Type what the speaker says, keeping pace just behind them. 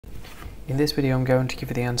In this video, I'm going to give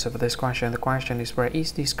you the answer for this question. The question is, where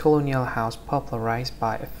is this colonial house popularized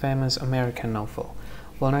by a famous American novel?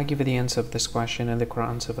 Well, now give you the answer of this question, and the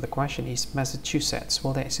correct answer for the question is Massachusetts.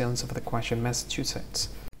 Well, that is the answer for the question, Massachusetts.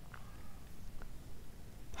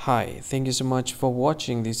 Hi, thank you so much for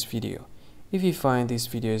watching this video. If you find this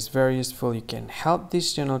video is very useful, you can help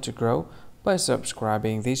this channel to grow by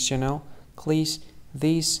subscribing this channel. Please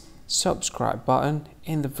this subscribe button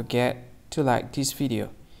and don't forget to like this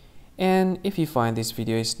video. And if you find this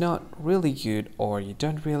video is not really good, or you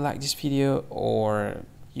don't really like this video, or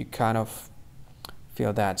you kind of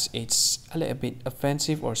feel that it's a little bit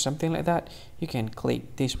offensive or something like that, you can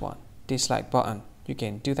click this one, dislike button. You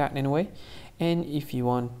can do that anyway. And if you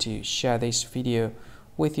want to share this video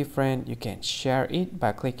with your friend, you can share it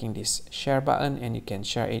by clicking this share button, and you can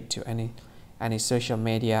share it to any social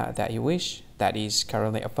media that you wish that is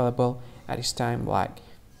currently available at this time, like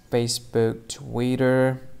Facebook,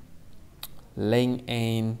 Twitter,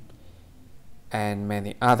 LinkedIn, and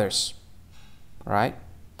many others. Right?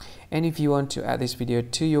 And if you want to add this video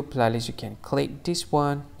to your playlist, you can click this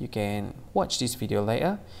one. You can watch this video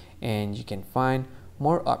later, and you can find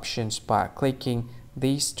more options by clicking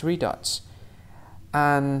these three dots.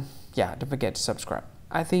 And yeah, don't forget to subscribe.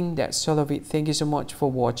 I think that's all of it. Thank you so much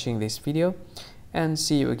for watching this video, and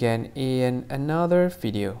see you again in another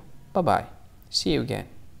video. Bye bye. See you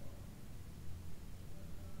again.